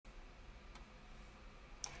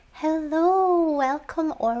Hello,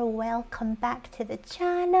 welcome back to the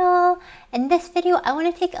channel. In this video, I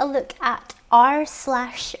want to take a look at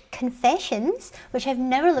r/confessions, which I've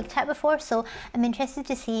never looked at before, so I'm interested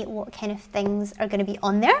to see what kind of things are going to be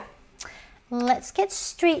on there. Let's get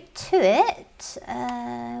straight to it.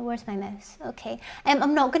 Where's my mouse? Okay.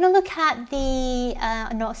 I'm not going to look at the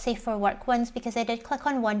not safe for work ones because I did click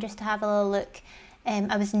on one just to have a little look.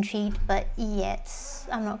 I was intrigued, but yes,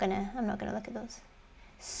 I'm not gonna look at those.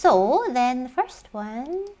 So then the first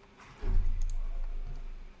one,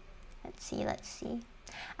 let's see.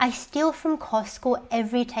 I steal from Costco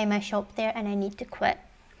every time I shop there and I need to quit.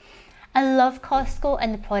 I love Costco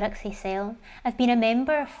and the products they sell. I've been a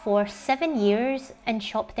member for 7 years and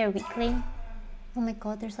shop there weekly. Oh my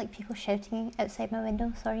god, there's like people shouting outside my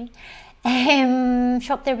window, sorry.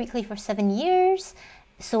 Shop there weekly for 7 years,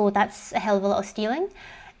 so that's a hell of a lot of stealing.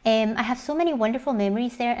 I have so many wonderful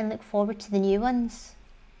memories there and look forward to the new ones.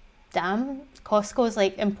 Damn, Costco is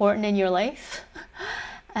like important in your life.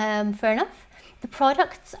 Fair enough. The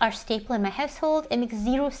products are staple in my household. It makes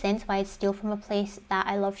zero sense why I'd steal from a place that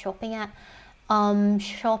I love shopping at.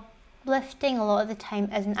 Shoplifting a lot of the time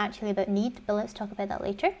isn't actually about need, but let's talk about that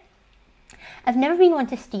later. I've never been one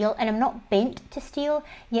to steal and I'm not bent to steal,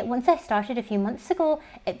 yet once I started a few months ago,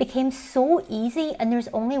 it became so easy and there's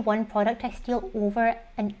only one product I steal over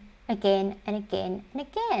and again and again and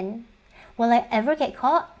again. Will I ever get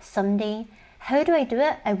caught? Someday. How do I do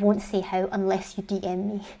it? I won't say how unless you DM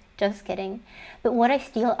me. Just kidding. But what I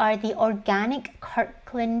steal are the organic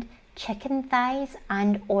Kirkland chicken thighs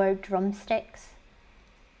and or drumsticks.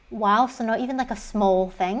 Wow, so not even like a small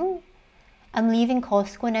thing. I'm leaving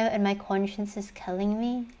Costco now and my conscience is killing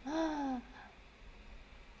me.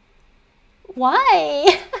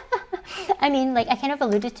 Why? I mean, like I kind of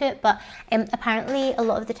alluded to it, but apparently a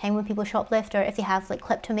lot of the time when people shoplift or if they have like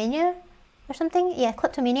kleptomania or something, yeah,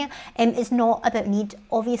 kleptomania, is not about need.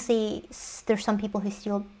 Obviously, there's some people who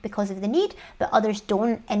steal because of the need, but others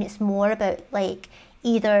don't, and it's more about like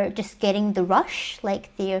either just getting the rush, like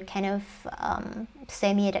they're kind of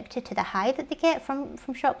semi-addicted to the high that they get from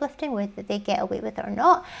shoplifting, whether they get away with it or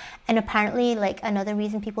not. And apparently, like another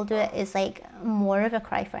reason people do it is like more of a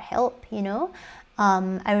cry for help, you know.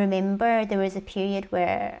 I remember there was a period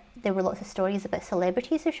where there were lots of stories about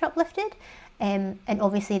celebrities who shoplifted, and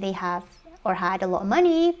obviously they have or had a lot of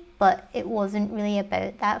money, but it wasn't really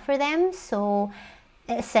about that for them. So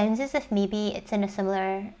it sounds as if maybe it's in a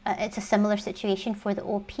similar situation for the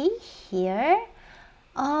OP here.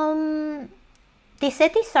 They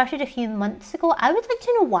said they started a few months ago. I would like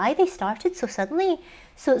to know why they started so suddenly.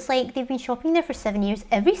 So it's like they've been shopping there for 7 years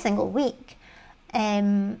every single week,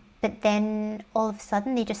 but then all of a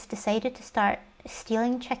sudden they just decided to start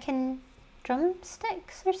stealing chicken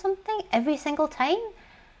drumsticks or something every single time.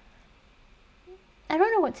 I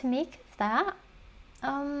don't know what to make of that.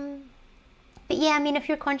 But yeah, I mean, if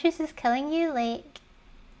your conscience is killing you, like,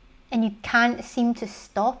 and you can't seem to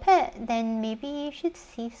stop it, then maybe you should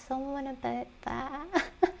see someone about that.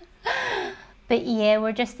 But yeah,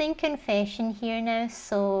 we're just in confession here now,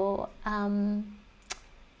 so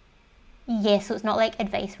yeah, so it's not like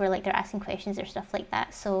advice where like they're asking questions or stuff like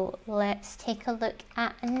that. So let's take a look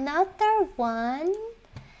at another one.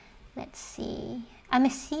 Let's see. I'm a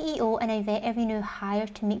CEO and I vet every new hire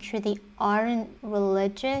to make sure they aren't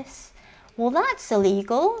religious. Well, that's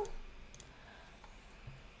illegal.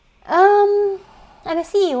 I'm a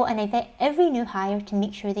CEO and I vet every new hire to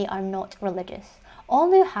make sure they are not religious. All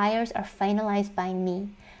new hires are finalised by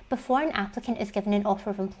me. Before an applicant is given an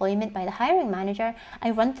offer of employment by the hiring manager,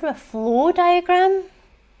 I run through a flow diagram.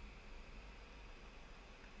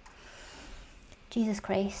 Jesus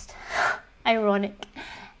Christ. Ironic.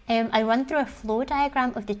 I run through a flow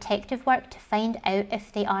diagram of detective work to find out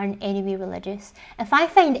if they are in any way religious. If I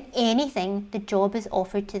find anything, the job is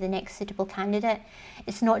offered to the next suitable candidate.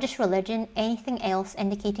 It's not just religion, anything else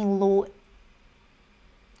indicating low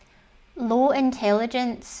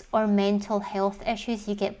intelligence or mental health issues,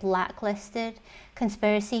 you get blacklisted.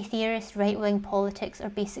 Conspiracy theorists, right-wing politics, or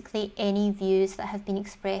basically any views that have been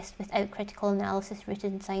expressed without critical analysis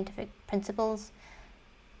rooted in scientific principles.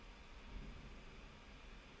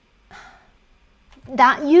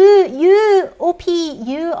 That you OP,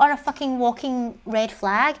 you are a fucking walking red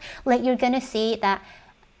flag. Like, you're gonna say that,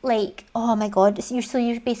 like, oh my god, so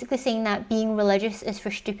you're basically saying that being religious is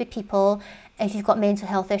for stupid people. If you've got mental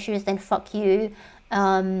health issues, then fuck you.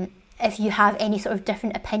 If you have any sort of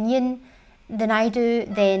different opinion than I do,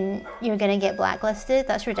 then you're gonna get blacklisted.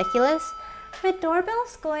 That's ridiculous. My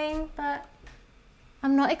doorbell's going, but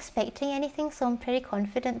I'm not expecting anything, so I'm pretty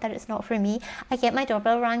confident that it's not for me. I get my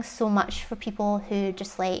doorbell rang so much for people who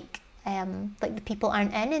just like like the people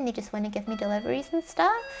aren't in and they just want to give me deliveries and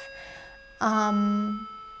stuff.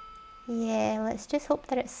 Yeah, let's just hope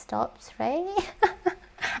that it stops, right?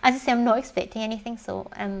 As I say, I'm not expecting anything, so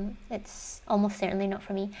it's almost certainly not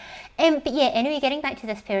for me. But yeah, anyway, getting back to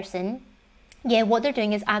this person, yeah, what they're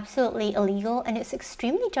doing is absolutely illegal and it's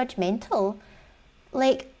extremely judgmental.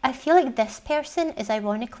 Like, I feel like this person is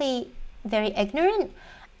ironically very ignorant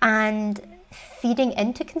and feeding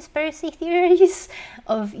into conspiracy theories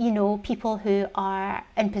of, you know, people who are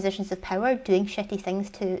in positions of power doing shitty things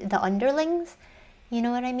to the underlings. You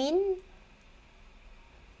know what I mean?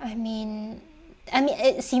 I mean,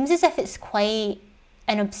 it seems as if it's quite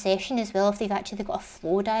an obsession as well, if they've actually got a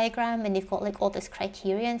flow diagram and they've got like all this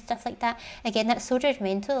criteria and stuff like that. Again, that's so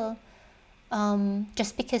judgmental.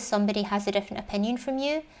 Just because somebody has a different opinion from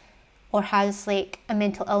you or has like a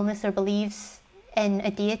mental illness or believes in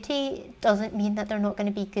a deity doesn't mean that they're not going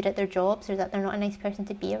to be good at their jobs or that they're not a nice person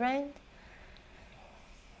to be around.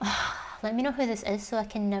 Let me know who this is so I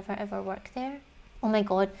can never ever work there. Oh my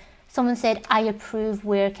god, someone said, I approve,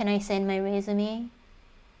 where can I send my resume?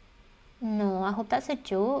 No, I hope that's a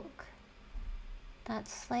joke.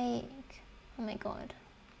 That's like, oh my god.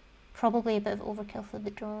 Probably a bit of overkill for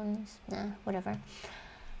the drones. Nah, whatever.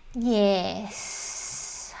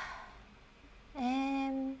 Yes.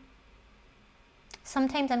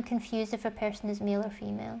 Sometimes I'm confused if a person is male or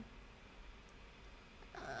female.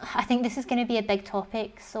 I think this is going to be a big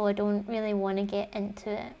topic, so I don't really want to get into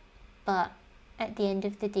it. But at the end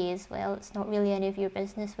of the day as well, it's not really any of your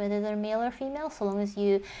business whether they're male or female, so long as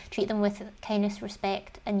you treat them with kindness,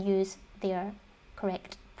 respect, and use their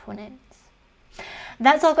correct pronouns.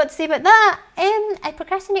 That's all I've got to say about that. I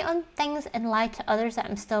procrastinate on things and lie to others that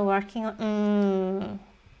I'm still working on.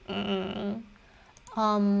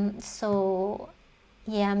 So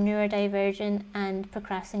yeah, I'm neurodivergent and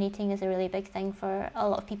procrastinating is a really big thing for a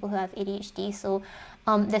lot of people who have ADHD. So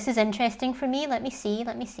this is interesting for me. Let me see.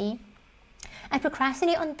 I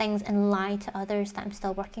procrastinate on things and lie to others that I'm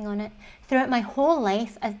still working on it. Throughout my whole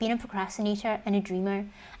life, I've been a procrastinator and a dreamer.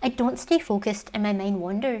 I don't stay focused and my mind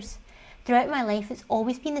wanders. Throughout my life, it's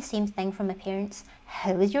always been the same thing from my parents.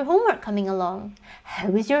 How is your homework coming along? How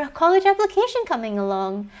is your college application coming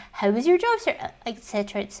along? How is your job search,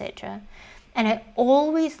 etc., etc. And I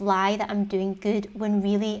always lie that I'm doing good when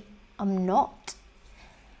really I'm not.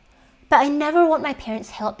 But I never want my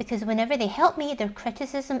parents' help because whenever they help me, their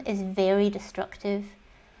criticism is very destructive.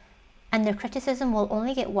 And their criticism will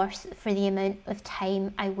only get worse for the amount of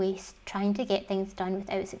time I waste trying to get things done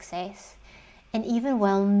without success. And even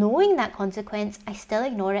while knowing that consequence, I still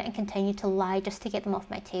ignore it and continue to lie just to get them off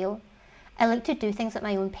my tail. I like to do things at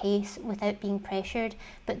my own pace without being pressured,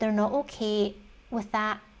 but they're not okay with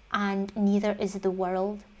that, and neither is the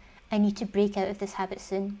world. I need to break out of this habit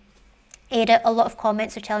soon. Edit, a lot of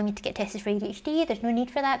comments are telling me to get tested for ADHD. There's no need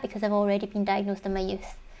for that because I've already been diagnosed in my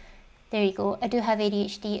youth. There you go. I do have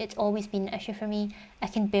ADHD. It's always been an issue for me. I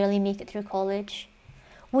can barely make it through college.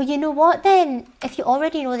 Well, you know what then? If you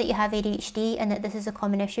already know that you have ADHD and that this is a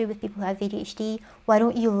common issue with people who have ADHD, why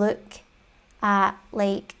don't you look at,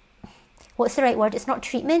 like, what's the right word? It's not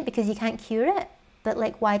treatment because you can't cure it, but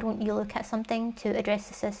like, why don't you look at something to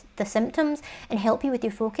address the symptoms and help you with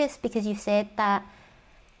your focus, because you've said that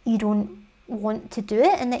you don't want to do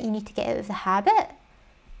it and that you need to get out of the habit.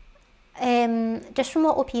 Just from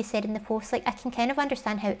what OP said in the post, like, I can kind of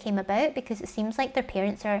understand how it came about, because it seems like their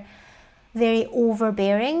parents are very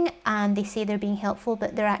overbearing and they say they're being helpful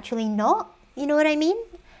but they're actually not, you know what I mean?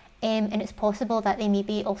 And it's possible that they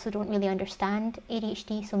maybe also don't really understand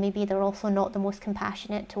ADHD, so maybe they're also not the most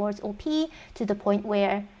compassionate towards OP, to the point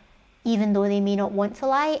where even though they may not want to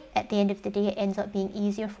lie, at the end of the day it ends up being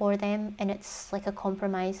easier for them, and it's like a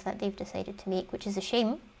compromise that they've decided to make, which is a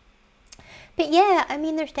shame. But yeah, I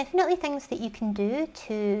mean, there's definitely things that you can do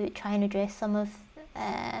to try and address some of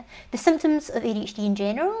the symptoms of ADHD in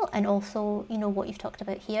general, and also, you know, what you've talked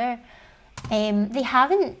about here. They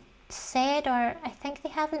haven't said, or I think they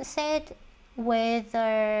haven't said,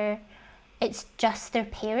 whether it's just their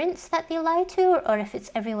parents that they lie to or if it's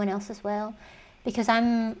everyone else as well, because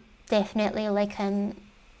I'm definitely like an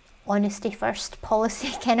honesty first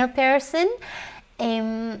policy kind of person.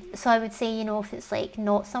 So I would say, you know, if it's like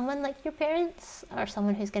not someone like your parents or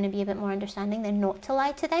someone who's going to be a bit more understanding, then not to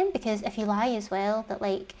lie to them, because if you lie as well, that,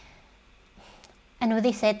 like, I know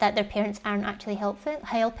they said that their parents aren't actually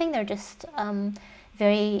helping, they're just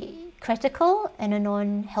very critical in a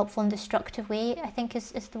non-helpful and destructive way, I think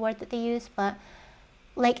is the word that they use. But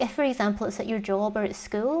like, if for example it's at your job or at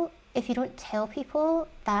school, if you don't tell people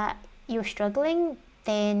that you're struggling,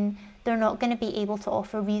 then they're not going to be able to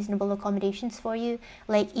offer reasonable accommodations for you,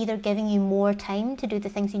 like either giving you more time to do the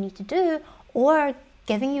things you need to do or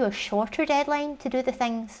giving you a shorter deadline to do the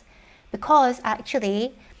things. Because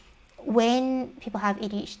actually, when people have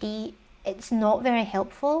ADHD, it's not very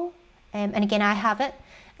helpful. And again, I have it.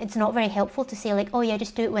 It's not very helpful to say like, oh yeah,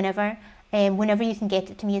 just do it whenever. Whenever you can get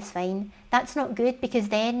it to me is fine. That's not good, because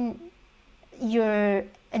then you're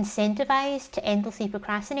incentivized to endlessly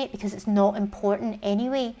procrastinate because it's not important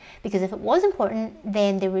anyway. Because if it was important,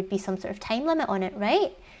 then there would be some sort of time limit on it,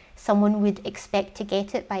 right? Someone would expect to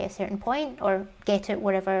get it by a certain point, or get it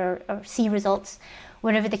wherever, or see results,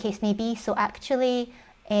 whatever the case may be. So actually,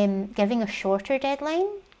 giving a shorter deadline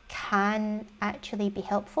can actually be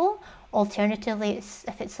helpful. Alternatively,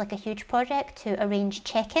 if it's like a huge project, to arrange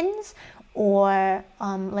check-ins or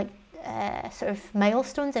sort of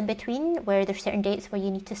milestones in between, where there's certain dates where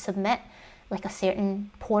you need to submit like a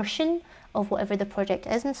certain portion of whatever the project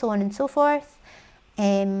is, and so on and so forth.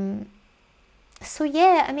 So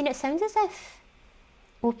yeah, I mean, it sounds as if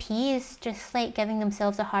OP is just like giving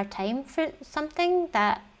themselves a hard time for something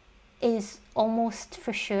that is almost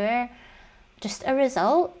for sure just a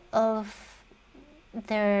result of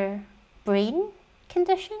their brain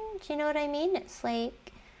condition. Do you know what I mean? It's like,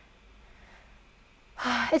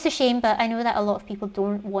 it's a shame, but I know that a lot of people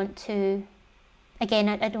don't want to, again,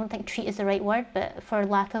 I don't think treat is the right word, but for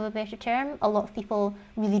lack of a better term, a lot of people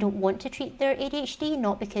really don't want to treat their ADHD,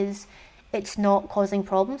 not because it's not causing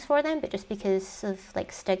problems for them, but just because of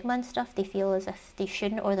like stigma and stuff. They feel as if they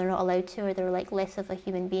shouldn't, or they're not allowed to, or they're like less of a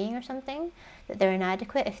human being or something, that they're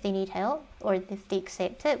inadequate if they need help, or if they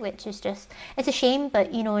accept it, which is just, it's a shame.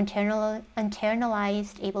 But you know, internalized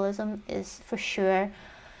ableism is for sure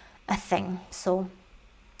a thing. So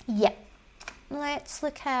yeah, let's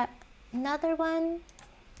look at another one.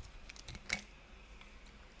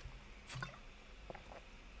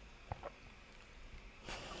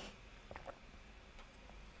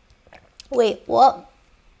 Wait, what?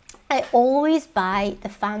 I always buy the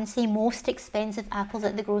fancy, most expensive apples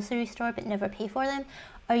at the grocery store, but never pay for them.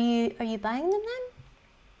 Are you buying them then?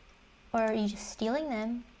 Or are you just stealing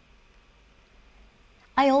them?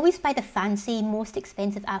 I always buy the fancy, most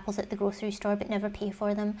expensive apples at the grocery store, but never pay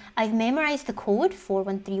for them. I've memorized the code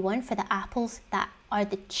 4131 for the apples that are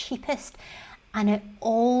the cheapest, and I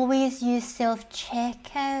always use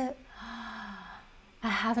self-checkout. I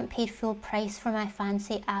haven't paid full price for my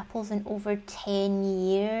fancy apples in over 10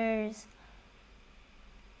 years.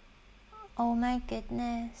 Oh my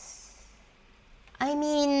goodness. I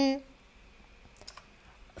mean,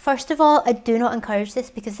 first of all, I do not encourage this,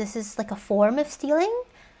 because this is like a form of stealing.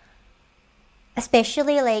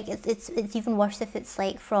 Especially like it's even worse if it's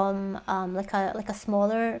like from like a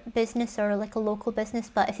smaller business or like a local business.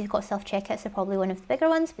 But if you've got self-checkouts, they're probably one of the bigger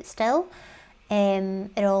ones. But still,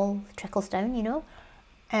 it all trickles down, you know.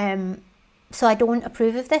 So I don't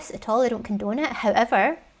approve of this at all. I don't condone it.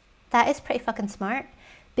 However, that is pretty fucking smart,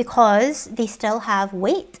 because they still have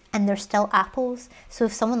weight and they're still apples. So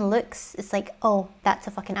if someone looks, it's like, oh, that's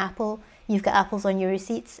a fucking apple. You've got apples on your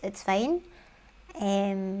receipts. It's fine. I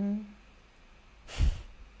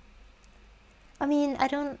mean, I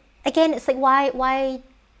don't, again, it's like, why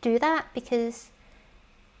do that? Because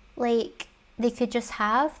like, they could just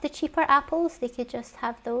have the cheaper apples. They could just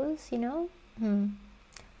have those, you know?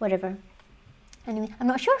 Whatever. Anyway, I'm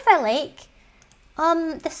not sure if I like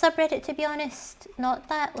the subreddit, to be honest. Not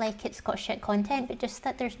that like it's got shit content, but just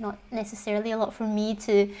that there's not necessarily a lot for me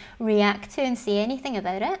to react to and say anything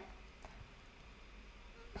about it.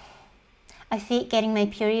 I fake getting my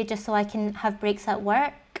period just so I can have breaks at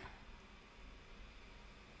work.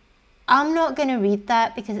 I'm not gonna read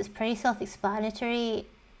that because it's pretty self-explanatory,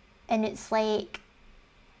 and it's like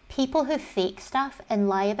people who fake stuff and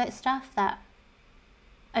lie about stuff that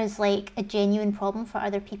is like a genuine problem for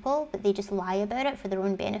other people, but they just lie about it for their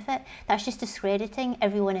own benefit. That's just discrediting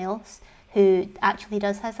everyone else who actually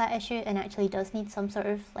does has that issue and actually does need some sort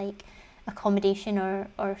of like accommodation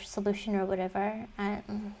or solution or whatever. I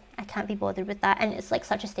can't be bothered with that, and it's like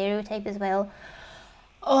such a stereotype as well.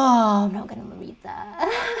 Oh, I'm not gonna read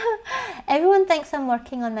that. Everyone thinks I'm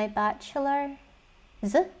working on my bachelor.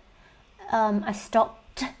 Is it? I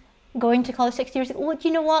stopped going to college 6 years ago. Oh, do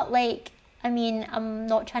you know what? Like, I mean, I'm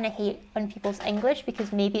not trying to hate on people's English,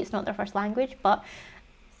 because maybe it's not their first language, but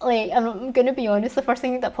like, I'm gonna be honest, the first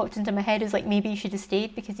thing that popped into my head is like, maybe you should have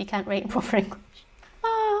stayed because you can't write in proper English.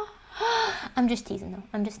 I'm just teasing though,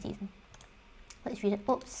 I'm just teasing. Let's read it.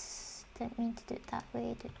 Oops, didn't mean to do it that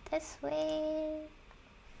way, do it this way.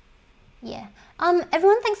 Yeah.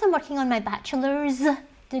 Everyone thinks I'm working on my bachelor's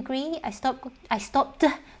degree. I stopped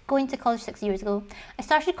going to college 6 years ago. I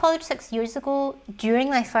started college 6 years ago. During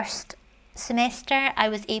my first semester, I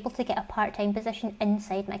was able to get a part-time position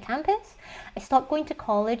inside my campus. I stopped going to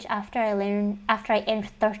college after I earned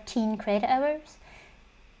 13 credit hours,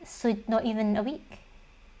 so not even a week.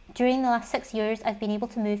 During the last 6 years, I've been able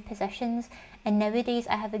to move positions, and nowadays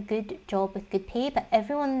I have a good job with good pay, but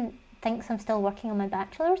everyone thinks I'm still working on my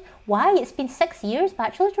bachelor's. Why? It's been 6 years.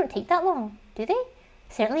 Bachelors don't take that long, do they?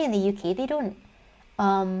 Certainly in the UK they don't.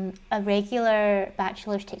 A regular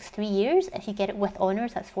bachelor's takes 3 years. If you get it with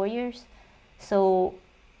honours, that's 4 years. So,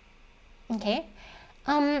 okay.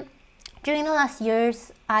 During the last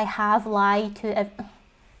years, I have lied to...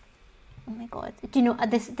 Oh my god. Do you know,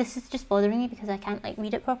 this is just bothering me because I can't like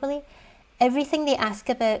read it properly. Everything they ask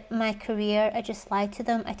about my career, I just lie to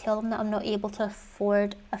them. I tell them that I'm not able to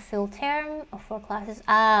afford a full term of 4 classes.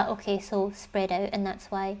 Ah, okay, so spread out, and that's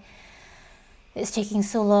why it's taking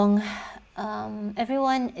so long.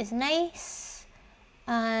 Everyone is nice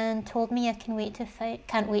and told me I can't wait to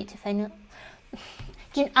find it.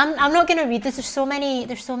 I'm not gonna read this. There's so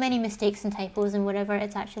many mistakes and typos and whatever.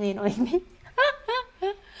 It's actually annoying me.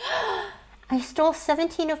 I stole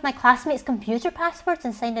 17 of my classmates' computer passwords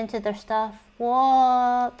and signed into their stuff.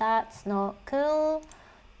 What? That's not cool.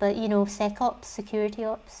 But you know, SecOps, security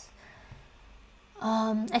ops.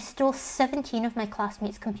 I stole 17 of my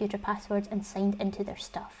classmates' computer passwords and signed into their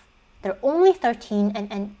stuff. They're only 13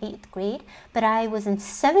 and in 8th grade, but I was in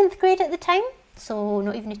 7th grade at the time, so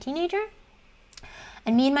not even a teenager.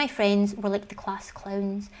 And me and my friends were like the class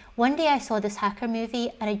clowns. One day I saw this hacker movie,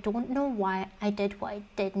 and I don't know why I did what I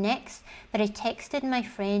did next, but I texted my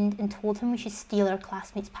friend and told him we should steal our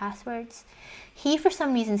classmates' passwords. He for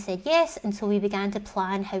some reason said yes, and so we began to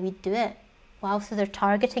plan how we'd do it. Wow, so they're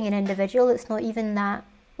targeting an individual. It's not even that,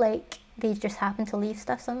 like, they just happen to leave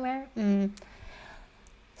stuff somewhere.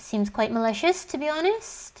 Seems quite malicious, to be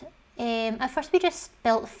honest. At first we just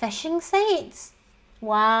built phishing sites.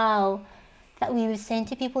 Wow. That we would send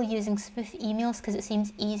to people using spoof emails because it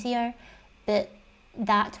seems easier, but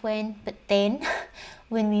then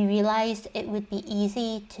when we realised it would be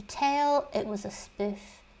easy to tell it was a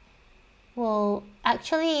spoof. Well,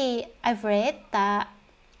 actually, I've read that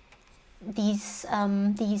these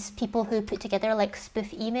people who put together like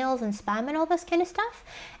spoof emails and spam and all this kind of stuff,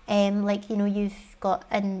 like, you know, you've got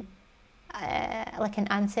like an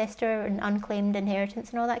ancestor and unclaimed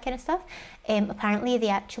inheritance and all that kind of stuff. Apparently they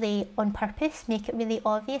actually on purpose make it really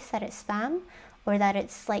obvious that it's spam or that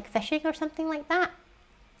it's like phishing or something like that,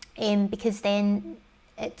 because then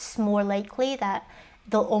it's more likely that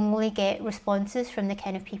they'll only get responses from the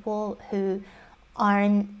kind of people who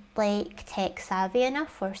aren't like tech savvy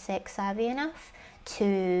enough or sex savvy enough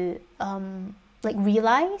to like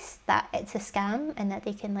realize that it's a scam and that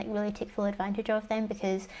they can like really take full advantage of them.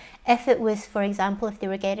 Because if it was, for example, if they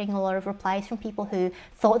were getting a lot of replies from people who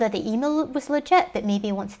thought that the email was legit, but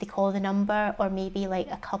maybe once they call the number or maybe like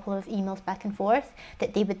a couple of emails back and forth,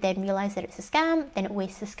 that they would then realize that it's a scam, then it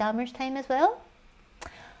wastes the scammer's time as well.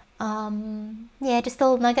 Yeah, just a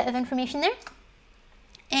little nugget of information there.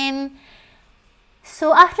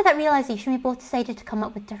 So after that realisation, we both decided to come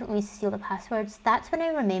up with different ways to steal the passwords. That's when I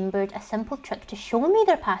remembered a simple trick to show me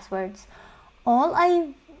their passwords. All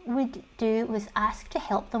I would do was ask to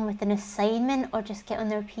help them with an assignment or just get on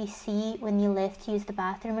their PC when they left to use the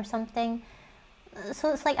bathroom or something.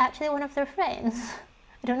 So it's like actually one of their friends.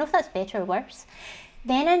 I don't know if that's better or worse.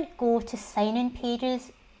 Then I'd go to sign-in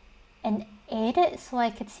pages and edit so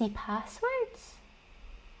I could see passwords.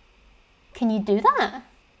 Can you do that?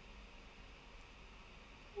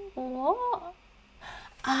 What?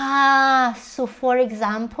 Ah, so for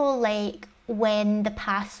example, like when the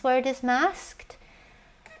password is masked,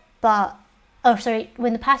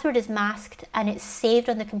 when the password is masked and it's saved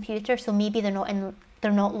on the computer, so maybe they're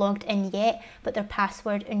not logged in yet, but their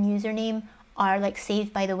password and username are like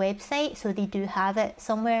saved by the website, so they do have it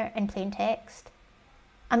somewhere in plain text.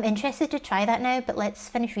 I'm interested to try that now, but let's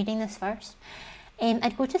finish reading this first.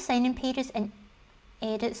 I'd go to sign-in pages and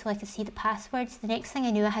edit so I could see the passwords. The next thing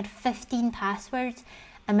I knew, I had 15 passwords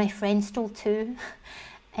and my friend stole 2.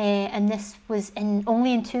 And this was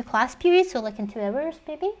only in 2 class periods, so like in 2 hours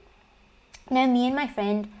maybe. Now me and my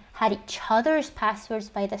friend had each other's passwords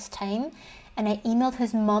by this time, and I emailed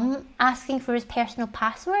his mum asking for his personal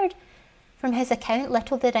password from his account.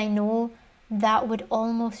 Little did I know that would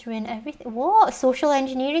almost ruin everything. What? Social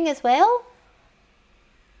engineering as well?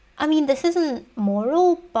 I mean, this isn't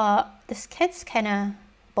moral, but this kid's kind of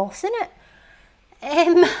bossing it.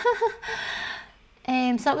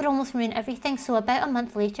 So that would almost ruin everything. So about a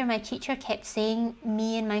month later, my teacher kept saying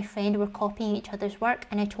me and my friend were copying each other's work,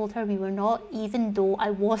 and I told her we were not, even though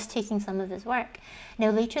I was taking some of his work.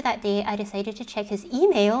 Now later that day, I decided to check his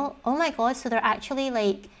email. Oh my god, so they're actually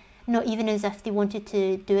like, not even as if they wanted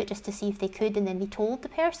to do it just to see if they could and then they told the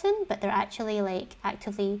person, but they're actually like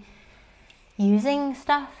actively using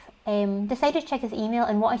stuff. Decided to check his email,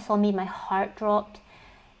 and what I saw made my heart dropped.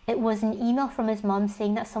 It was an email from his mum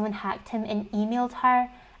saying that someone hacked him and emailed her,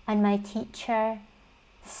 and my teacher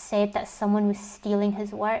said that someone was stealing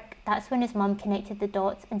his work. That's when his mum connected the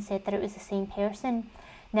dots and said that it was the same person.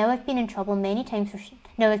 Now I've been in trouble many times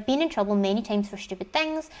for stupid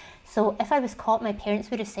things. So if I was caught, my parents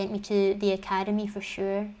would have sent me to the academy for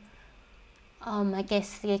sure. I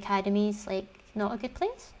guess the academy's like not a good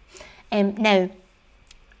place. Now,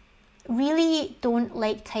 really don't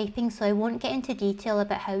like typing, so I won't get into detail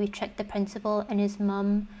about how we tricked the principal and his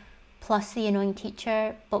mum plus the annoying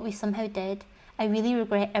teacher, but we somehow did. I really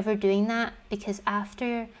regret ever doing that, because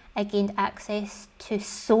after I gained access to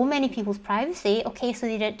so many people's privacy, okay, so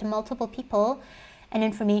they did it to multiple people and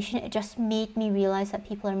information, it just made me realise that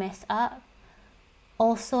people are messed up.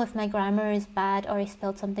 Also, if my grammar is bad or I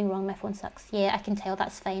spelled something wrong, my phone sucks. Yeah, I can tell,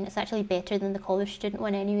 that's fine. It's actually better than the college student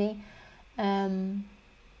one anyway.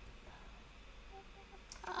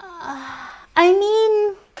 I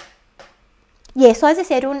mean, yeah, so as I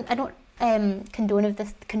said, I don't condone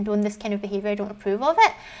this kind of behaviour. I don't approve of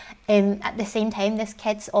it. At the same time, this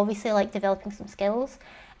kid's obviously like developing some skills.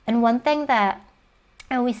 And one thing that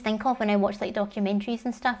I always think of when I watch like documentaries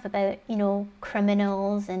and stuff about, you know,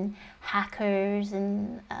 criminals and hackers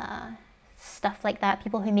and stuff like that,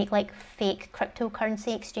 people who make like fake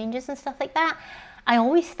cryptocurrency exchanges and stuff like that, I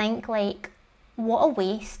always think like, what a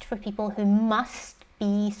waste for people who must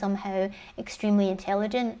be somehow extremely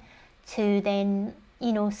intelligent to then,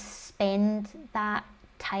 you know, spend that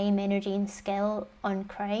time, energy and skill on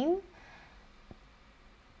crime.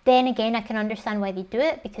 Then again, I can understand why they do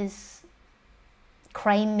it, because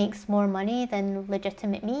crime makes more money than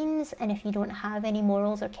legitimate means, and if you don't have any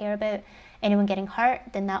morals or care about anyone getting hurt,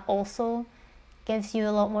 then that also gives you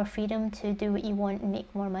a lot more freedom to do what you want and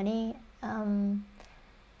make more money,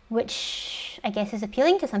 which I guess is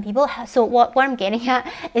appealing to some people. So what I'm getting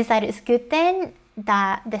at is that it's good then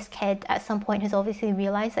that this kid at some point has obviously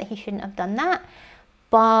realised that he shouldn't have done that,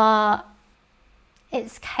 but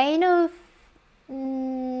it's kind of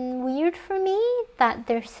weird for me that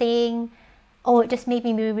they're saying, oh, it just made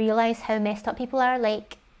me realise how messed up people are.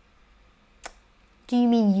 Like, do you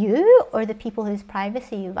mean you or the people whose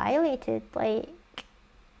privacy you violated? Like,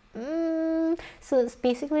 so it's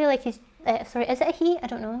basically like he's, sorry, is it a he? I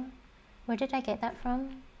don't know. Where did I get that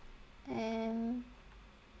from?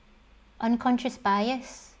 Unconscious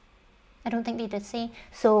bias. I don't think they did say.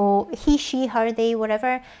 So he, she, her, they,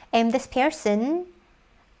 whatever. This person,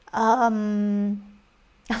 I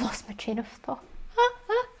lost my train of thought.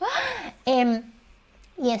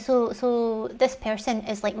 Yeah, so this person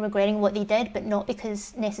is like regretting what they did, but not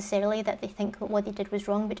because necessarily that they think that what they did was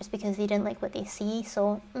wrong, but just because they didn't like what they see.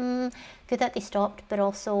 So good that they stopped, but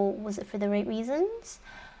also, was it for the right reasons?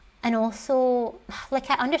 And also,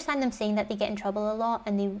 like, I understand them saying that they get in trouble a lot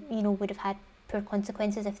and they, you know, would have had poor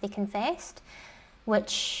consequences if they confessed,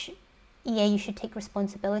 which, yeah, you should take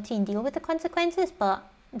responsibility and deal with the consequences, but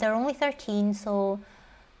they're only 13, so,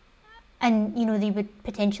 and, you know, they would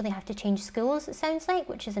potentially have to change schools, it sounds like,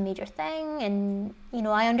 which is a major thing, and, you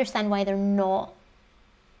know, I understand why they're not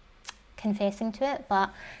confessing to it,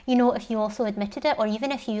 but, you know, if you also admitted it, or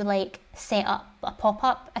even if you, like, set up a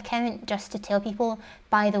pop-up account just to tell people,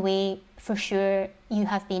 by the way, for sure, you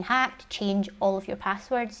have been hacked, change all of your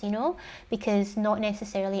passwords, you know, because not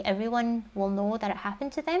necessarily everyone will know that it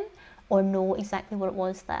happened to them, or know exactly what it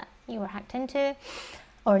was that you were hacked into,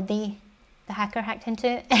 or the hacker hacked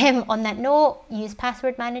into. On that note, use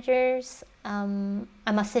password managers.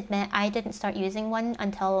 I must admit, I didn't start using one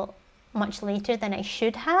until much later than I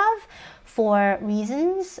should have, for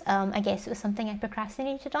reasons. I guess it was something I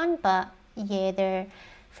procrastinated on, but yeah, they're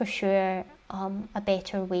for sure a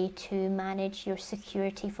better way to manage your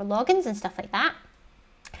security for logins and stuff like that.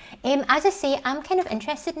 As I say, I'm kind of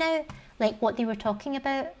interested now, like what they were talking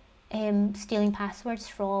about, stealing passwords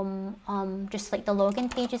from just like the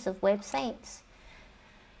login pages of websites.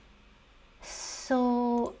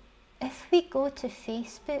 So if we go to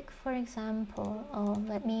Facebook, for example, oh,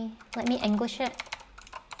 let me English it.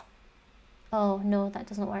 Oh no, that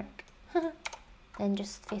doesn't work. Then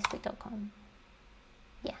just facebook.com.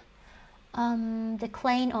 Yeah.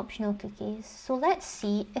 Decline optional cookies. So let's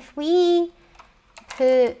see, if we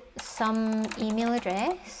put some email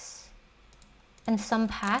address and some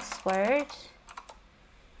password,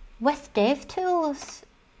 with DevTools,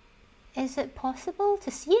 is it possible to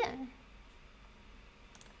see it?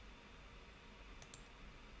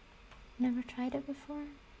 Never tried it before.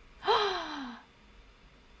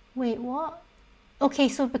 Wait, what? Okay,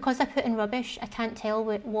 so because I put in rubbish, I can't tell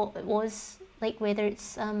what it was, like whether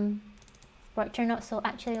it's worked or not. So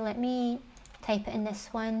actually, let me type it in this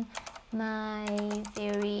one. My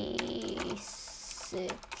very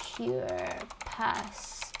secure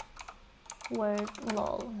password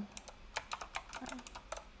lol.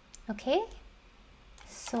 Okay,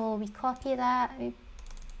 so we copy that, we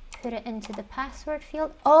put it into the password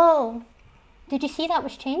field. Oh, did you see that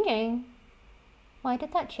was changing? Why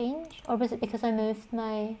did that change? Or was it because I moved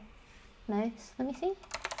my mouse? Let me see.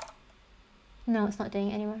 No, it's not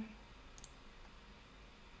doing it anymore.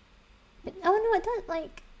 But, oh no, it does,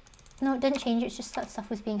 like, no, it didn't change, it's just that stuff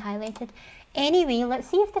was being highlighted. Anyway, let's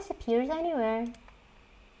see if this appears anywhere.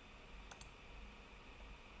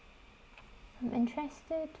 I'm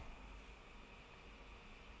interested.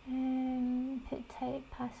 Put type,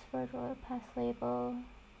 password, or pass label.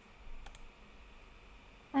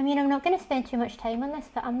 I mean, I'm not going to spend too much time on this,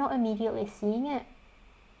 but I'm not immediately seeing it.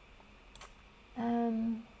 I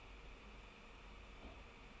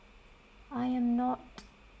am not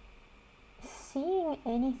seeing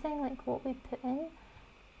anything like what we put in.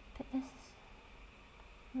 But this,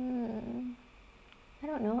 I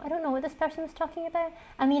don't know. I don't know what this person was talking about.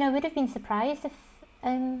 I mean, I would have been surprised if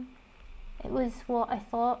it was what I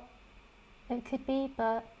thought it could be,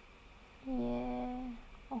 but yeah,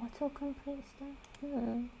 autocomplete stuff.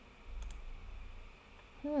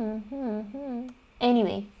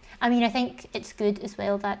 Anyway, I mean, I think it's good as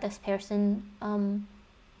well that this person,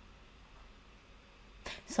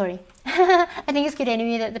 sorry, I think it's good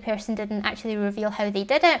anyway that the person didn't actually reveal how they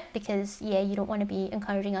did it, because yeah, you don't want to be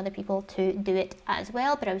encouraging other people to do it as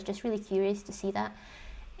well, but I was just really curious to see that.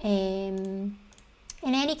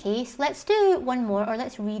 In any case, let's do one more, or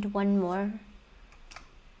let's read one more.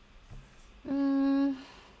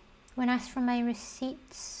 When asked for my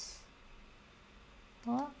receipts,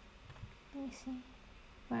 what? Let me see,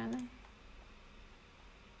 where am I?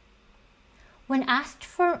 When asked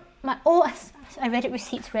for my, oh, I read it,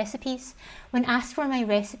 receipts, recipes. When asked for my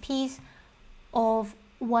recipes of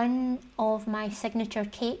one of my signature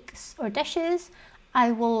cakes or dishes,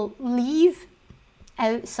 I will leave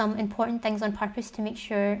out some important things on purpose to make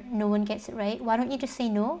sure no one gets it right. Why don't you just say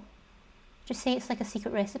no? Just say it's like a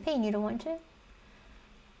secret recipe and you don't want to.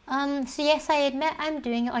 So yes, I admit I'm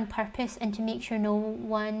doing it on purpose and to make sure no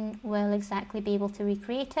one will exactly be able to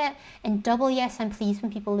recreate it. And double yes, I'm pleased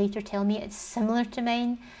when people later tell me it's similar to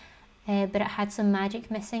mine, but it had some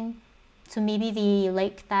magic missing. So maybe they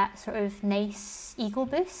like that sort of nice ego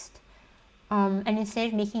boost. And instead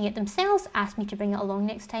of making it themselves, ask me to bring it along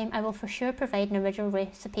next time. I will for sure provide an original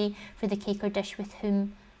recipe for the cake or dish with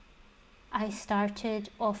whom I started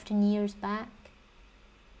often years back.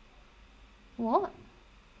 What?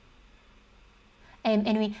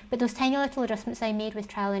 Anyway, but those tiny little adjustments I made with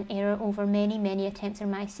trial and error over many attempts are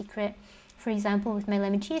my secret. For example, with my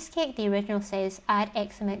lemon cheesecake, the original says add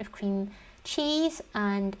X amount of cream cheese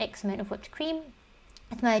and X amount of whipped cream.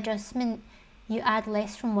 With my adjustment, you add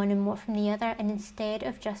less from one and more from the other, and instead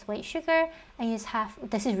of just white sugar, I use half.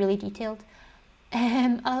 This is really detailed.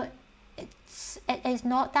 It is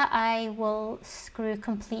not that I will screw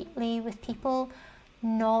completely with people,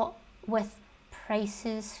 not with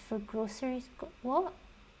prices for groceries. What?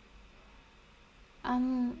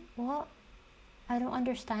 What? I don't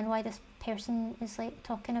understand why this person is like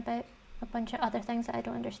talking about a bunch of other things that I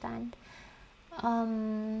don't understand.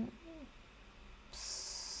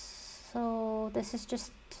 So this is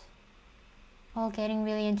just all getting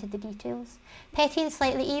really into the details. Petty and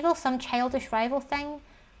slightly evil, some childish rival thing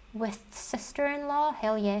with sister-in-law?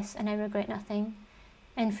 Hell yes, and I regret nothing.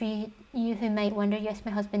 And for you who might wonder, yes,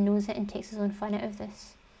 my husband knows it and takes his own fun out of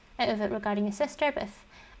it regarding his sister, but if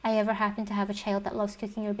I ever happen to have a child that loves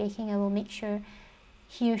cooking or baking, I will make sure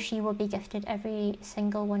he or she will be gifted every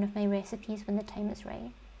single one of my recipes when the time is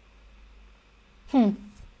right.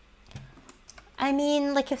 I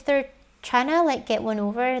mean, like, if they're trying to like get one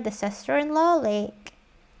over the sister-in-law, like,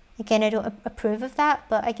 again, I don't approve of that,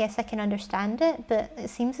 but I guess I can understand it. But it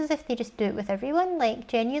seems as if they just do it with everyone. Like,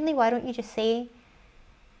 genuinely, why don't you just say,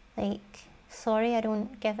 like, sorry, I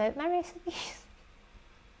don't give out my recipes?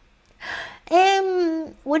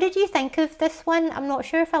 What did you think of this one? I'm not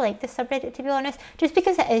sure if I like this subreddit, to be honest, just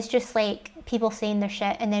because it is just like people saying their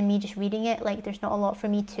shit and then me just reading it. Like, there's not a lot for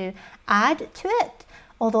me to add to it.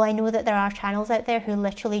 Although I know that there are channels out there who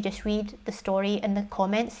literally just read the story in the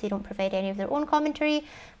comments. They don't provide any of their own commentary,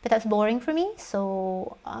 but that's boring for me.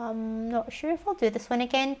 So I'm not sure if I'll do this one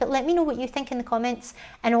again, but let me know what you think in the comments.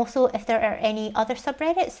 And also if there are any other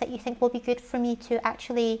subreddits that you think will be good for me to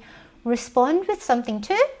actually respond with something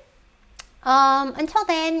to. Until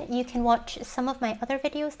then, you can watch some of my other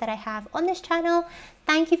videos that I have on this channel.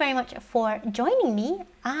 Thank you very much for joining me,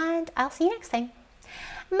 and I'll see you next time.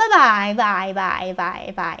 Bye bye, bye, bye,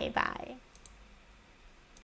 bye, bye, bye.